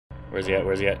Where's he at?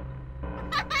 Where's he at?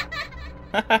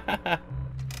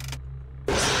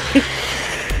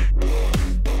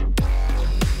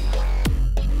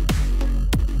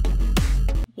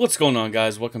 What's going on,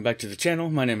 guys? Welcome back to the channel.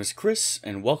 My name is Chris,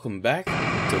 and welcome back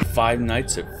to Five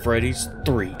Nights at Freddy's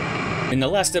 3. In the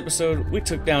last episode, we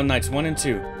took down Nights 1 and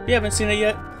 2. If you haven't seen it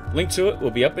yet, link to it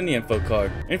will be up in the info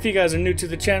card. And if you guys are new to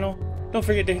the channel, don't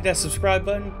forget to hit that subscribe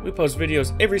button. We post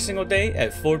videos every single day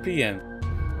at 4 p.m.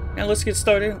 Now let's get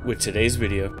started with today's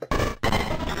video.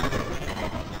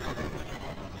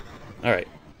 Alright,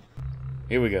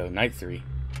 here we go, Night 3.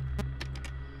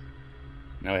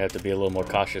 Now we have to be a little more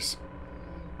cautious.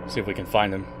 See if we can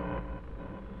find him.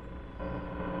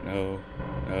 No.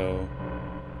 Oh,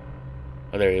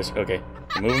 there he is. Okay,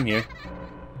 move him here.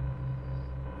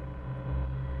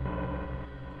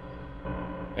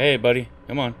 Hey, buddy,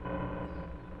 come on.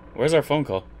 Where's our phone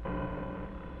call?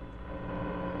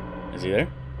 Is he there?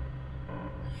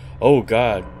 Oh,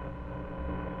 God.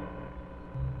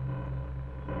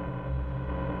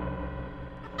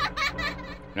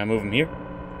 Can I move him here?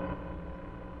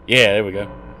 Yeah, there we go.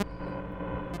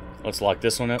 Let's lock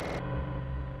this one up.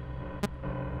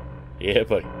 Yeah,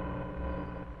 buddy.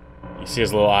 You see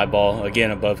his little eyeball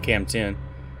again above cam 10,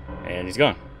 and he's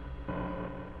gone.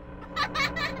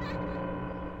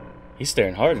 He's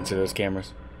staring hard into those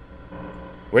cameras.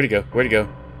 Where'd he go? Where'd he go?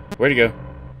 Where'd he go?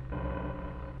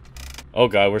 Oh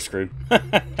God, we're screwed.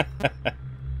 I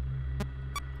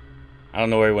don't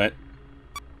know where he went.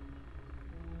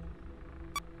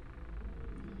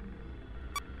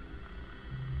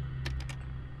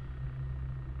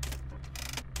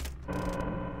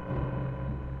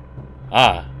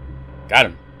 Ah, got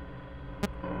him.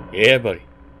 Yeah, buddy.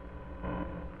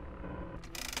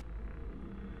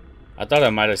 I thought I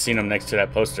might have seen him next to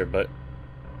that poster, but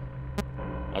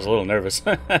I was a little nervous.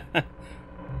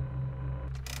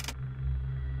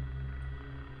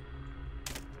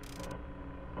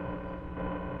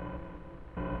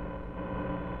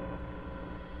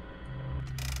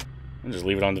 I'm just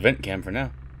leave it on the vent cam for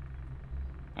now.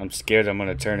 I'm scared I'm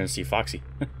gonna turn and see Foxy.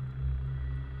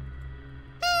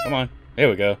 Come on. There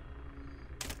we go.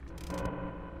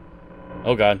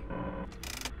 Oh God.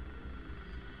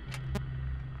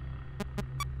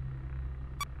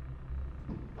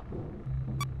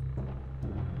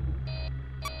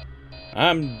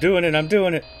 I'm doing it, I'm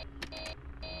doing it.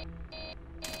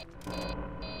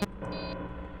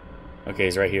 Okay,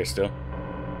 he's right here still.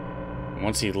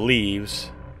 Once he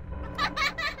leaves,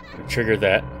 we'll trigger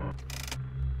that.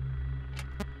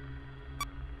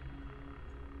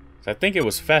 I think it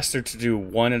was faster to do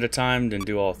one at a time than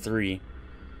do all three.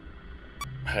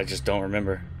 I just don't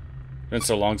remember. It's been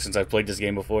so long since I've played this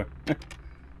game before.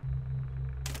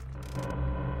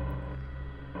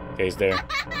 Okay, he's there.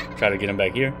 Try to get him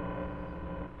back here.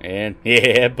 And,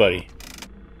 yeah, buddy.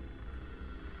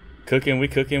 Cooking, we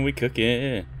cooking, we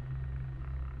cooking.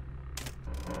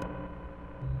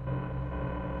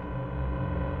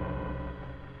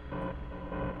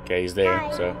 Okay, he's there,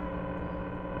 so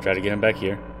try to get him back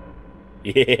here.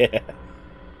 Yeah.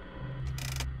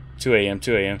 2 a.m.,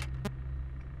 2 a.m.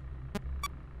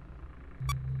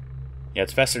 Yeah,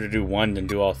 it's faster to do one than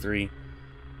do all three.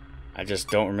 I just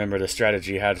don't remember the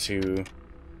strategy how to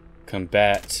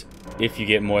combat if you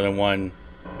get more than one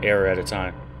error at a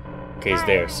time. Okay, he's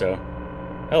there, so.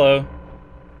 Hello.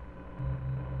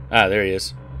 Ah, there he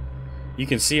is. You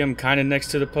can see him kind of next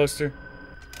to the poster.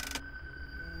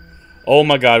 Oh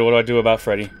my God, what do I do about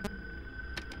Freddy?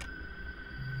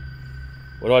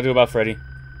 What do I do about Freddy?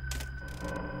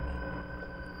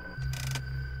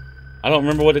 I don't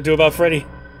remember what to do about Freddy.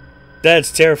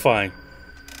 That's terrifying.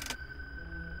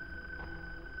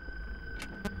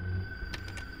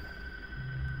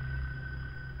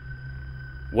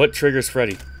 What triggers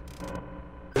Freddy?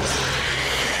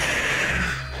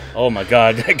 Oh my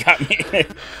God, that got me.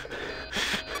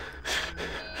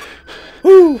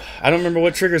 Whew, I don't remember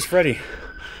what triggers Freddy.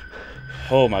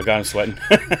 Oh my God, I'm sweating.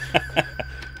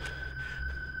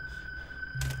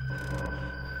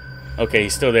 Okay,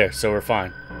 he's still there, so we're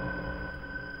fine.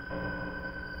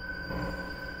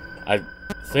 I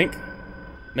think,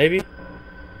 maybe?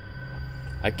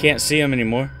 I can't see him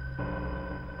anymore.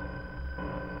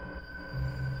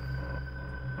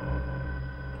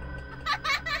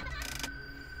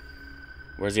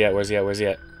 Where's he at? Where's he at? Where's he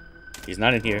at? He's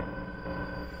not in here.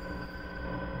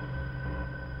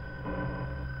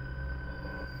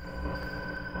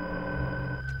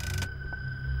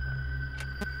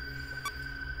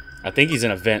 I think he's in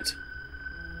a vent.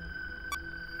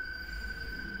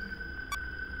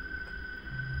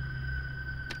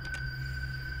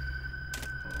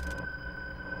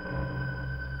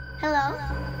 Hello?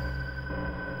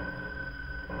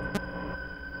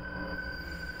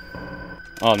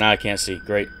 Oh, now I can't see.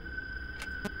 Great.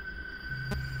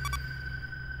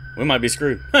 We might be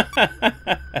screwed.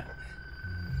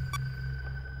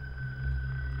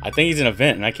 I think he's in a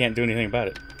vent and I can't do anything about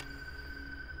it.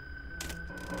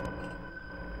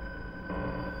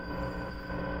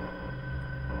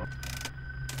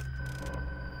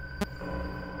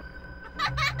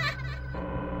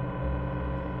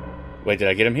 Wait, did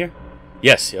I get him here?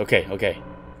 Yes, okay, okay.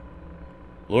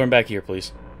 Lure him back here,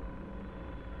 please.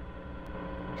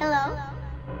 Hello?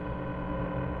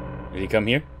 Did he come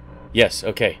here? Yes,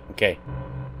 okay, okay.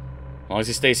 As long as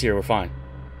he stays here, we're fine.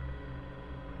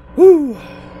 Woo!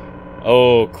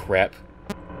 Oh, crap.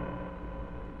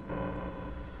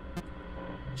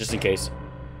 Just in case.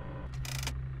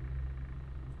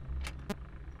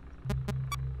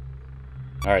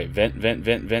 Alright, vent, vent,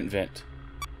 vent, vent, vent.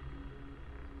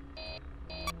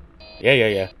 Yeah, yeah,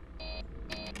 yeah.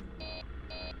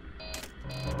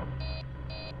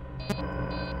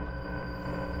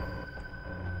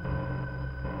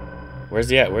 Where's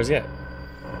he at? Where's he at?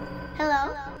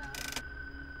 Hello?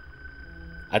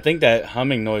 I think that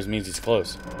humming noise means he's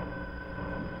close.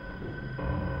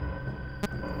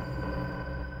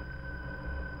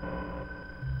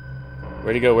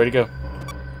 Where'd he go? Where'd he go?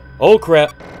 Oh,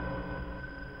 crap!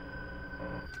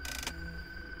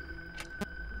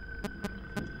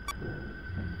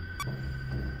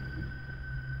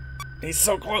 He's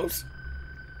so close!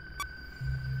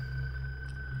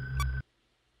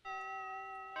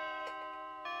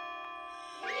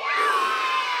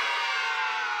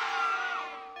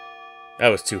 That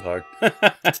was too hard.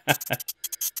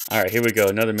 Alright, here we go.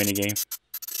 Another minigame.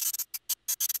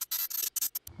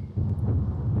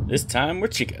 This time we're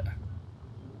Chica.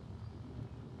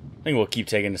 I think we'll keep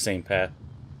taking the same path.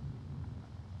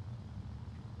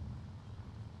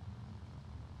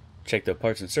 Check the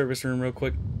parts and service room real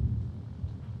quick.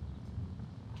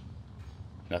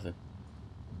 Nothing.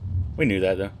 We knew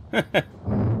that though.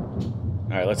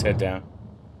 Alright, let's head down.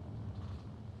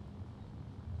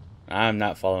 I'm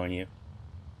not following you.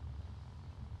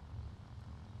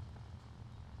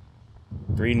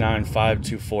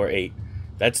 395248.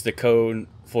 That's the code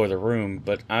for the room,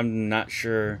 but I'm not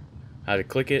sure how to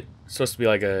click it. It's supposed to be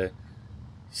like a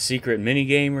secret mini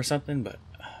game or something, but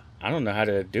I don't know how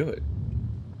to do it.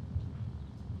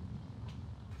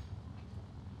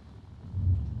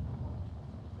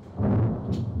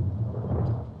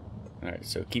 Alright,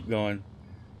 so keep going.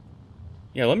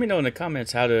 Yeah, let me know in the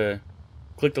comments how to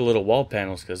click the little wall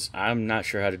panels, because I'm not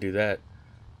sure how to do that.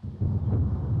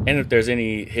 And if there's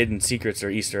any hidden secrets or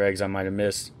Easter eggs I might have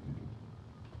missed.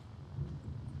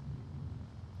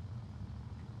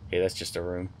 Okay, that's just a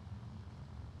room.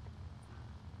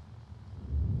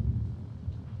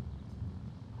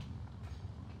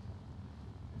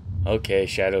 Okay,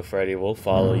 Shadow Freddy, we'll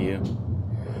follow you.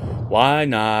 Why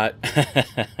not?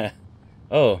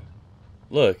 Oh,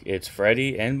 look, it's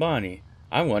Freddy and Bonnie.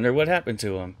 I wonder what happened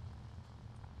to them.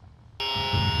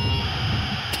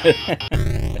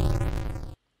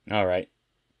 Alright.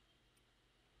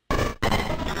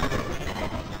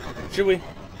 Should we?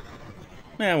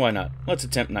 Man, why not? Let's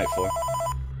attempt night 4.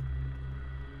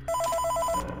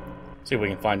 See if we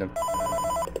can find him.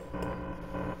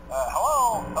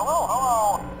 Hello?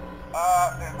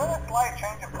 There's been a slight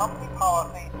change of company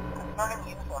policy concerning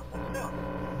use of the suit.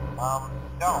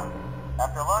 Don't.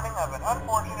 After learning of an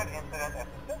unfortunate incident at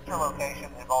the sister location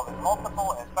involving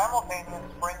multiple and simultaneous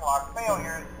spring lock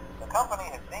failures, the company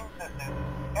has deemed the suit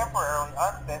temporarily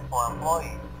unfit for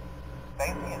employees.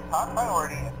 Safety is top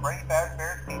priority at Freddy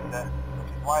Fazbear's Pizza, which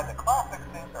is why the classic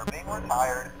suits are being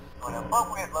retired to an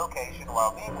appropriate location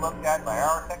while being looked at by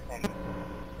our technicians.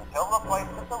 Until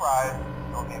replacements arrive,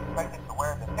 you will be expected to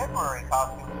wear the temporary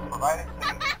costumes provided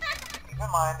to you. Keep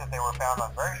in mind that they were found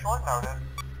on very short notice,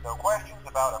 so questions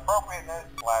about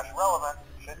appropriateness/relevance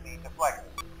should be deflected.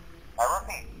 I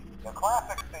repeat, the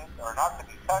classic suits are not to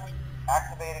be touched,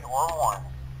 activated, or worn.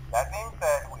 That being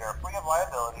said, we are free of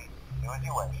liability. Do as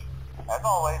you wish. As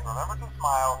always, remember to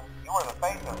smile. You are the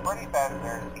face of Freddy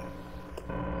Fazbear's Pizza.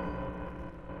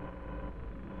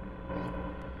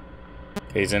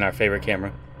 Okay, he's in our favorite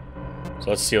camera. So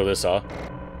let's seal this off.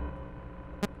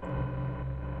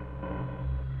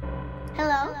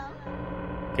 Hello?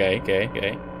 Okay, okay,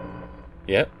 okay.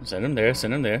 Yep, send him there,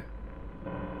 send him there.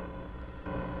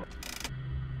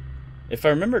 If I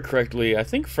remember correctly, I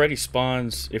think Freddy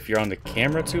spawns if you're on the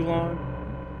camera too long.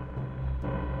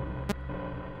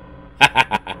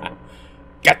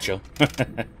 Gotcha!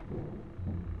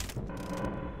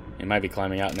 He might be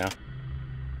climbing out now.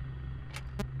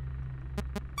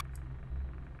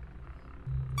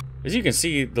 As you can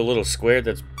see, the little square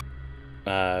that's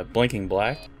blinking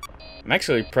black, I'm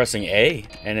actually pressing A,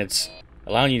 and it's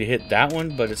allowing you to hit that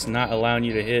one, but it's not allowing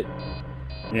you to hit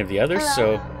any of the others,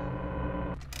 so...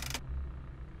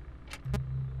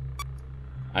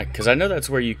 Because I know that's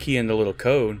where you key in the little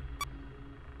code,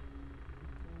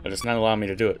 but it's not allowing me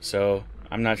to do it, so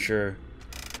I'm not sure.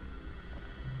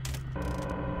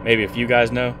 Maybe if you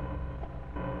guys know.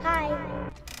 Hi.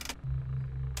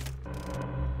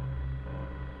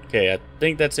 Okay, I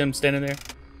think that's him standing there.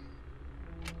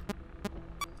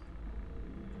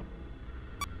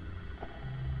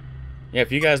 Yeah,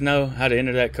 if you guys know how to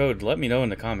enter that code, let me know in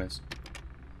the comments.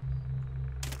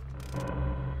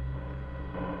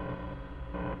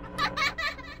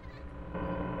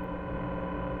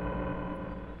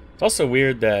 It's also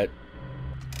weird that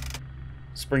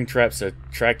Springtrap's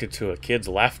attracted to a kid's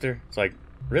laughter. It's like,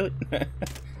 really? Kind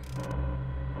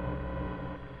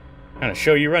of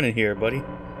show you running here, buddy.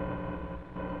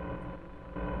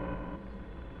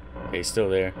 Okay, he's still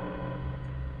there.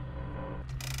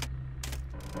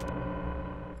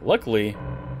 Luckily,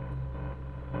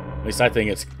 at least I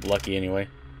think it's lucky anyway,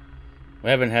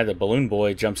 we haven't had the balloon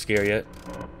boy jump scare yet.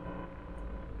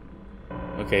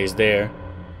 Okay, he's there.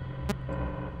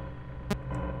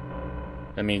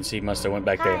 That means he must have went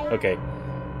back there. Okay.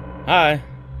 Hi.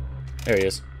 There he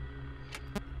is.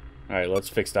 Alright, let's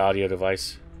fix the audio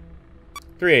device.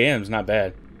 3 a.m. is not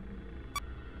bad.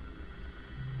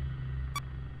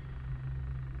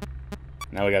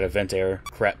 Now we got a vent error.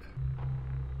 Crap.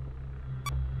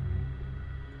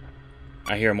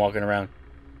 I hear him walking around.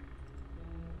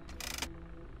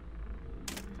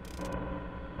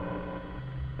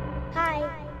 Hi.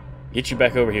 Get you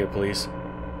back over here, please.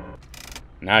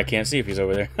 Now I can't see if he's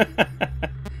over there.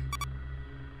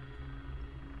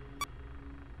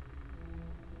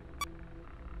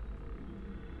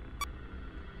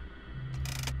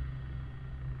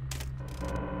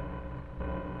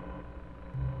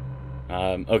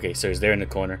 Okay, so he's there in the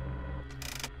corner.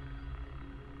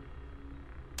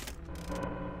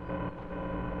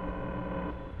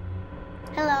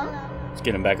 Hello. Let's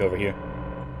get him back over here.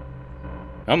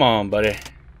 Come on, buddy.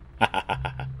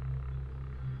 At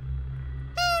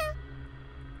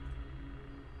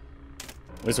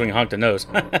least when you honk the nose.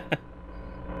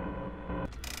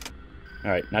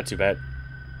 Alright, not too bad.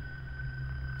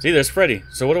 See, there's Freddy.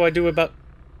 So what do I do about...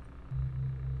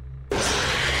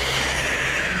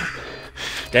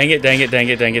 Dang it, dang it, dang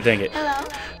it, dang it, dang it. Hello.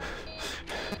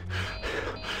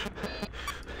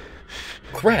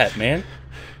 Crap, man.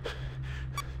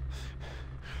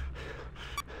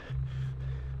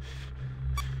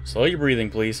 Slow your breathing,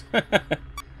 please.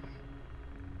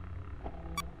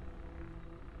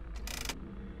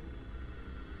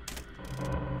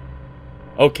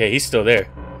 Okay, he's still there.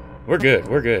 We're good,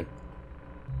 we're good.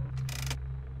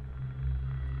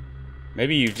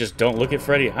 Maybe you just don't look at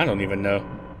Freddy? I don't even know.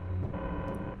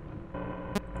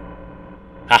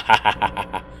 Ha ha ha ha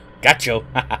ha. Gotcha.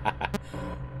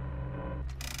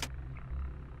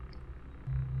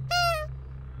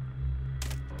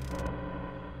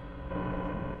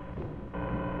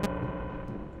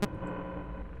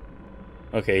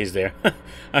 Okay, he's there.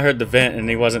 I heard the vent and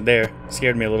he wasn't there.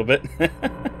 Scared me a little bit.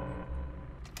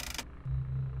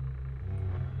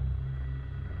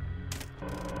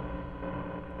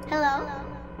 Hello.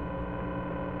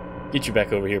 Get you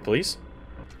back over here, please.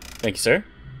 Thank you, sir.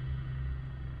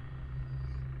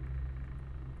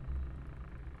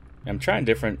 I'm trying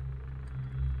different...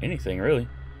 anything, really.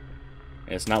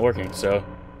 And it's not working, so...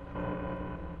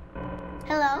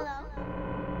 Hello.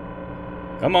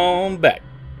 Come on back.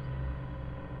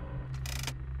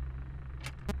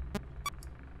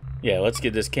 Yeah, let's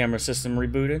get this camera system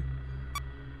rebooted.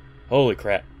 Holy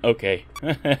crap. Okay.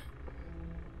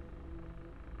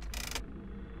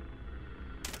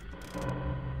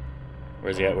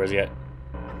 Where's he at? Where's he at?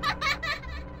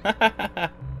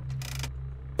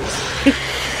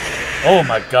 Oh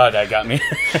my god, that got me.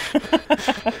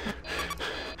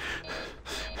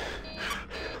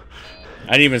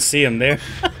 I didn't even see him there.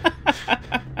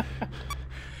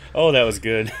 Oh, that was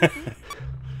good.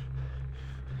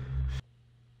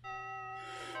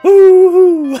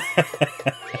 Woo!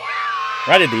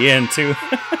 Right at the end, too.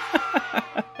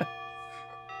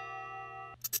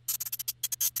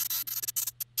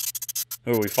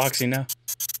 Who are we, Foxy now?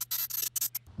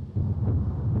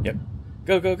 Yep.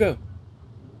 Go, go, go.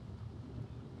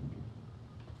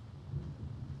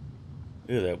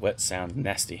 Ooh, that wet sound.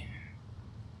 Nasty.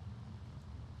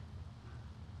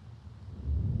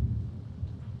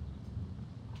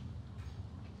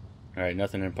 Alright,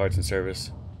 nothing in parts and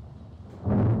service.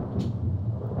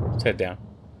 Let's head down.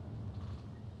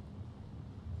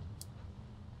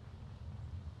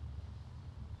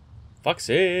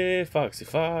 Foxy, Foxy,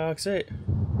 Foxy.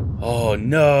 Oh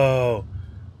no!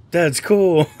 That's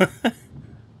cool!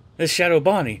 That's Shadow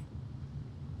Bonnie.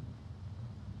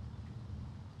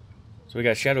 So we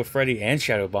got Shadow Freddy and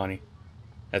Shadow Bonnie.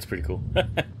 That's pretty cool.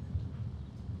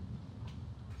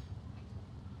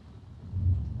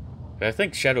 I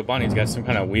think Shadow Bonnie's got some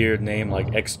kind of weird name like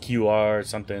XQR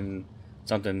something,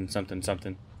 something, something,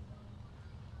 something.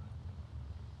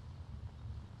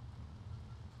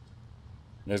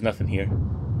 There's nothing here.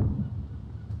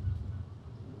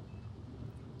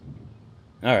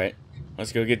 Alright,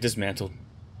 let's go get dismantled.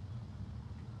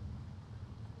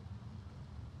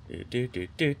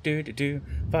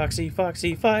 Foxy,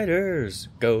 Foxy Fighters!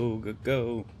 Go, go,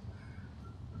 go.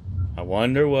 I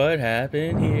wonder what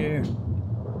happened here.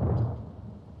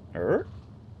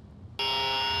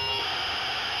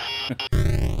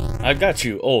 I got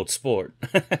you, old sport.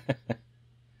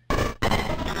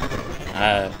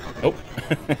 Oh.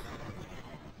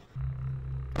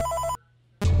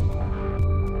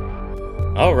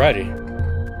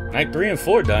 Alrighty. Night 3 and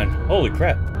 4 done. Holy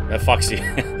crap. That Foxy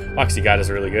Foxy God is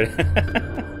really good.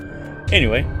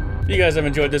 Anyway, if you guys have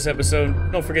enjoyed this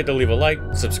episode, don't forget to leave a like,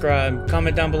 subscribe,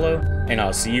 comment down below, and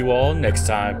I'll see you all next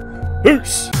time.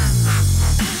 Peace!